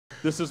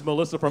This is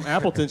Melissa from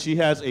Appleton. She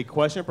has a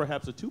question,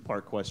 perhaps a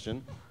two-part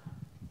question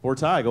for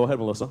Ty. Go ahead,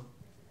 Melissa.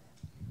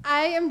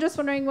 I am just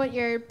wondering what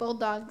your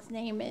bulldog's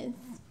name is.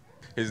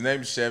 His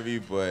name's Chevy,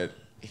 but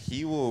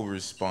he will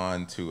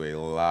respond to a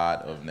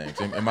lot of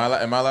names. Am I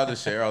allowed to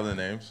share all the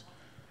names?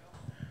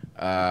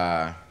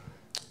 I'm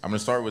gonna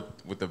start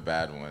with the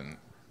bad one.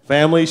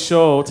 Family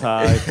show,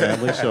 Ty.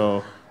 Family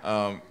show.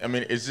 I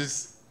mean, it's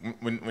just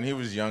when he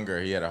was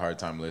younger, he had a hard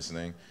time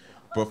listening.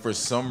 But for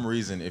some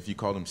reason, if you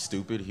called him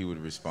stupid, he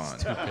would respond.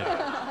 Stupid.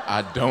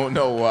 I don't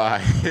know why.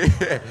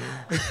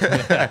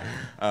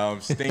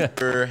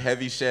 Stinker,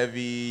 Heavy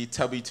Chevy,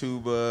 Tubby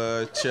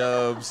Tuba,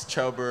 Chubbs,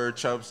 Chubber,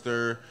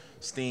 Chubster,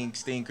 Stink,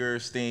 Stinker,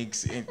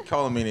 Stinks.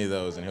 Call him any of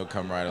those, and he'll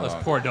come right along.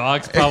 Those poor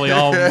dog's probably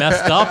all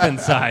messed up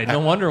inside. No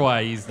wonder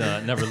why he's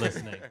never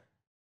listening.